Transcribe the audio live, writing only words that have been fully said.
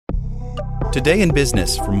Today in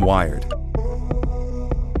Business from Wired.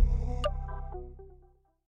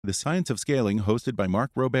 The Science of Scaling, hosted by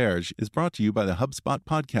Mark Roberge, is brought to you by the HubSpot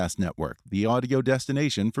Podcast Network, the audio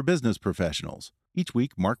destination for business professionals. Each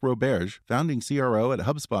week, Mark Roberge, founding CRO at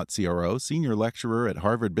HubSpot CRO, senior lecturer at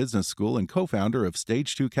Harvard Business School, and co-founder of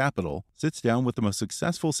Stage 2 Capital, sits down with the most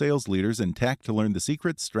successful sales leaders in tech to learn the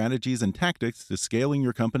secrets, strategies, and tactics to scaling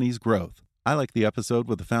your company's growth. I like the episode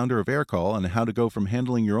with the founder of Aircall on how to go from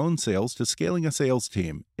handling your own sales to scaling a sales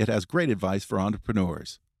team. It has great advice for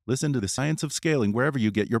entrepreneurs. Listen to The Science of Scaling wherever you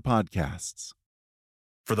get your podcasts.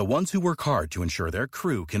 For the ones who work hard to ensure their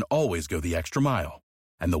crew can always go the extra mile,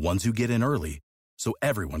 and the ones who get in early so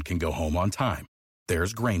everyone can go home on time,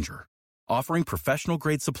 there's Grainger, offering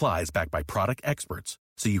professional-grade supplies backed by product experts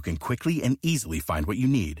so you can quickly and easily find what you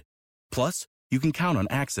need. Plus, you can count on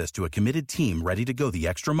access to a committed team ready to go the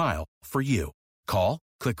extra mile for you. Call,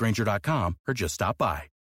 click Grainger.com, or just stop by.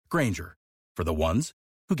 Grainger, for the ones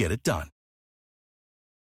who get it done.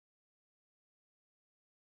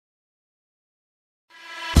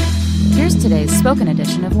 Here's today's spoken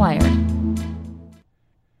edition of Wired.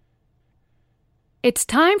 It's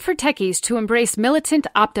time for Techies to embrace militant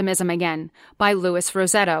optimism again, by Louis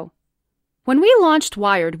Rosetto. When we launched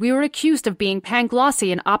Wired, we were accused of being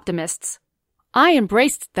Panglossian optimists. I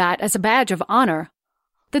embraced that as a badge of honor.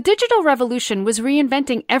 The digital revolution was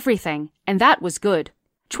reinventing everything, and that was good.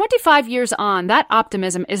 25 years on, that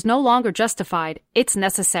optimism is no longer justified, it's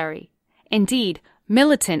necessary. Indeed,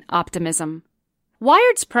 militant optimism.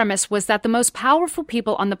 Wired's premise was that the most powerful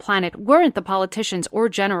people on the planet weren't the politicians or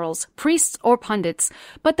generals, priests or pundits,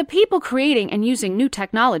 but the people creating and using new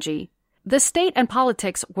technology. The state and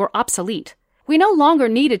politics were obsolete. We no longer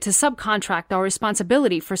needed to subcontract our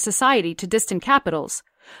responsibility for society to distant capitals.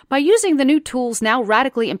 By using the new tools now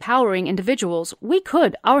radically empowering individuals, we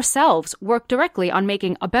could, ourselves, work directly on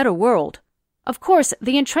making a better world. Of course,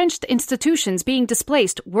 the entrenched institutions being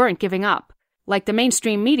displaced weren't giving up. Like the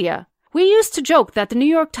mainstream media, we used to joke that the New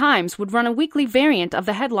York Times would run a weekly variant of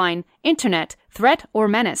the headline, Internet, Threat or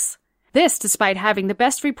Menace. This despite having the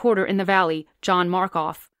best reporter in the Valley, John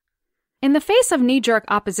Markoff. In the face of knee-jerk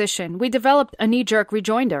opposition, we developed a knee-jerk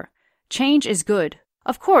rejoinder. Change is good.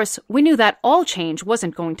 Of course, we knew that all change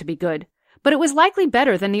wasn't going to be good, but it was likely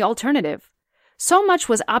better than the alternative. So much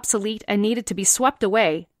was obsolete and needed to be swept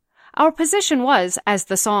away. Our position was, as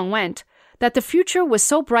the song went, that the future was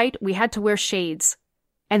so bright we had to wear shades.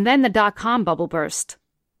 And then the dot-com bubble burst.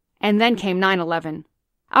 And then came 9/11.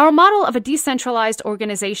 Our model of a decentralized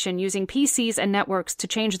organization using PCs and networks to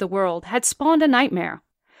change the world had spawned a nightmare.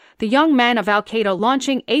 The young men of Al-Qaeda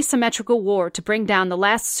launching asymmetrical war to bring down the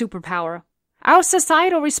last superpower. Our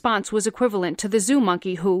societal response was equivalent to the zoo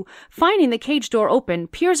monkey who, finding the cage door open,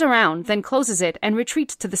 peers around, then closes it and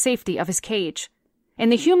retreats to the safety of his cage. In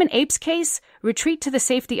the human apes case, retreat to the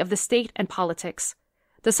safety of the state and politics.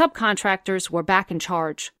 The subcontractors were back in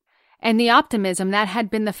charge. And the optimism that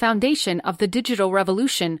had been the foundation of the digital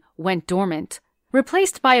revolution went dormant,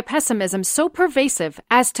 replaced by a pessimism so pervasive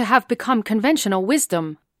as to have become conventional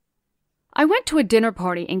wisdom. I went to a dinner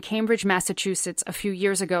party in Cambridge, Massachusetts a few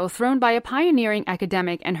years ago thrown by a pioneering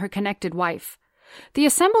academic and her connected wife. The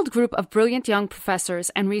assembled group of brilliant young professors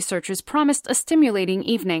and researchers promised a stimulating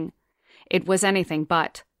evening. It was anything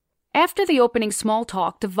but. After the opening small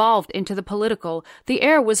talk devolved into the political, the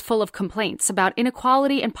air was full of complaints about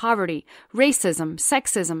inequality and poverty, racism,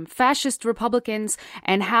 sexism, fascist Republicans,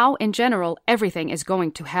 and how, in general, everything is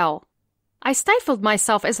going to hell. I stifled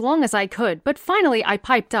myself as long as I could, but finally I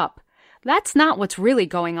piped up. That's not what's really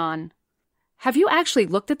going on. Have you actually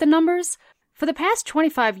looked at the numbers? For the past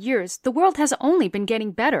 25 years, the world has only been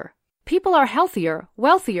getting better. People are healthier,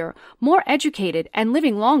 wealthier, more educated, and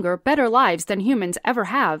living longer, better lives than humans ever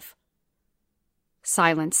have.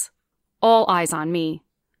 Silence. All eyes on me.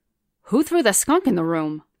 Who threw the skunk in the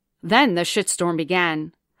room? Then the shitstorm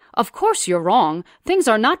began. Of course you're wrong. Things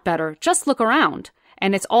are not better. Just look around.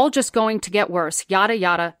 And it's all just going to get worse. Yada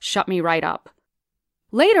yada. Shut me right up.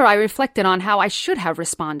 Later I reflected on how I should have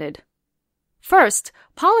responded. First,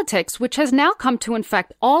 politics, which has now come to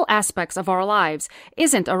infect all aspects of our lives,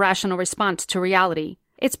 isn't a rational response to reality.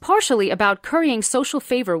 It's partially about currying social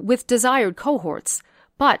favor with desired cohorts.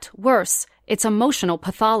 But, worse, it's emotional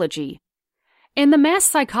pathology. In The Mass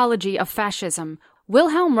Psychology of Fascism,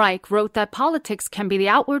 Wilhelm Reich wrote that politics can be the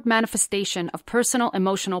outward manifestation of personal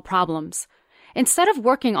emotional problems. Instead of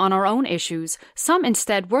working on our own issues, some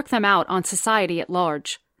instead work them out on society at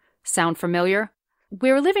large. Sound familiar?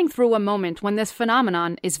 We're living through a moment when this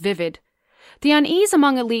phenomenon is vivid. The unease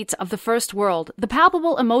among elites of the first world, the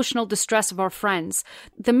palpable emotional distress of our friends,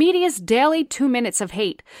 the media's daily 2 minutes of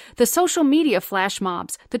hate, the social media flash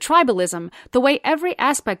mobs, the tribalism, the way every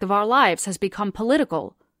aspect of our lives has become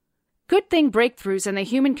political. Good thing breakthroughs in the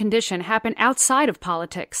human condition happen outside of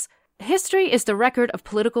politics. History is the record of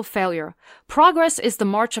political failure. Progress is the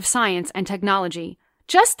march of science and technology.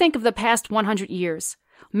 Just think of the past 100 years.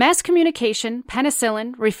 Mass communication,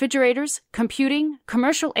 penicillin, refrigerators, computing,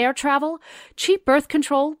 commercial air travel, cheap birth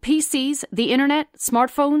control, PCs, the internet,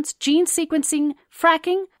 smartphones, gene sequencing,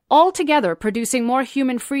 fracking, all together producing more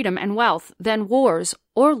human freedom and wealth than wars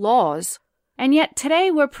or laws. And yet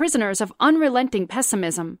today we're prisoners of unrelenting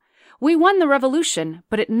pessimism. We won the revolution,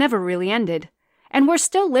 but it never really ended. And we're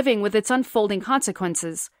still living with its unfolding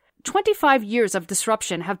consequences. 25 years of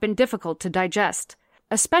disruption have been difficult to digest,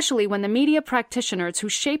 especially when the media practitioners who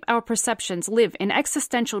shape our perceptions live in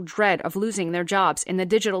existential dread of losing their jobs in the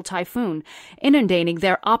digital typhoon, inundating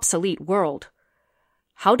their obsolete world.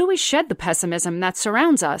 How do we shed the pessimism that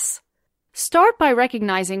surrounds us? Start by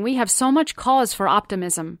recognizing we have so much cause for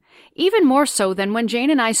optimism, even more so than when Jane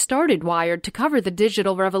and I started Wired to cover the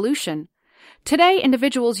digital revolution. Today,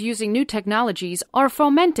 individuals using new technologies are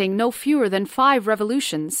fomenting no fewer than 5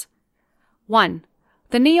 revolutions. 1.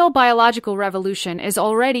 The neo-biological revolution is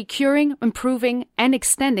already curing, improving, and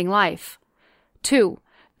extending life. 2.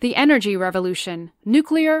 The energy revolution,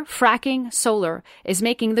 nuclear, fracking, solar, is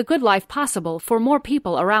making the good life possible for more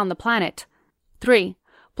people around the planet. 3.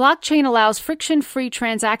 Blockchain allows friction-free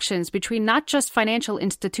transactions between not just financial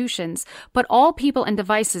institutions, but all people and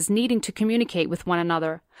devices needing to communicate with one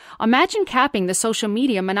another. Imagine capping the social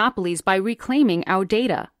media monopolies by reclaiming our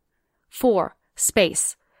data. 4.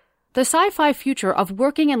 Space. The sci-fi future of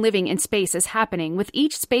working and living in space is happening with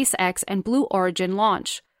each SpaceX and Blue Origin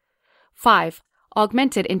launch. 5.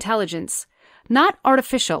 Augmented intelligence. Not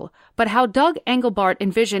artificial, but how Doug Engelbart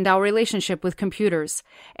envisioned our relationship with computers.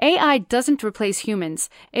 AI doesn't replace humans.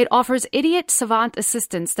 It offers idiot savant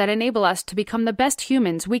assistants that enable us to become the best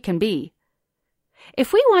humans we can be.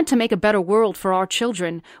 If we want to make a better world for our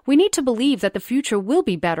children, we need to believe that the future will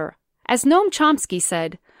be better. As Noam Chomsky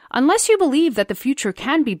said, unless you believe that the future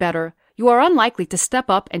can be better, you are unlikely to step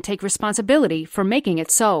up and take responsibility for making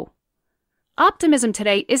it so. Optimism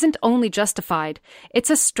today isn't only justified, it's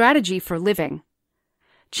a strategy for living.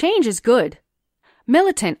 Change is good.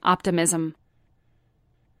 Militant optimism.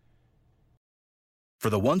 For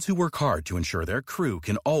the ones who work hard to ensure their crew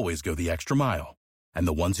can always go the extra mile, and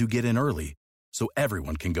the ones who get in early so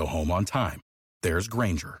everyone can go home on time, there's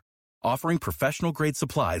Grainger, offering professional-grade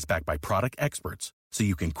supplies backed by product experts so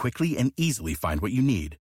you can quickly and easily find what you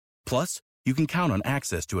need. Plus, you can count on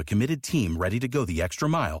access to a committed team ready to go the extra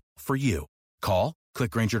mile for you. Call,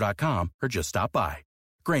 click Grainger.com, or just stop by.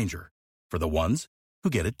 Grainger, for the ones who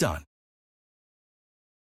get it done.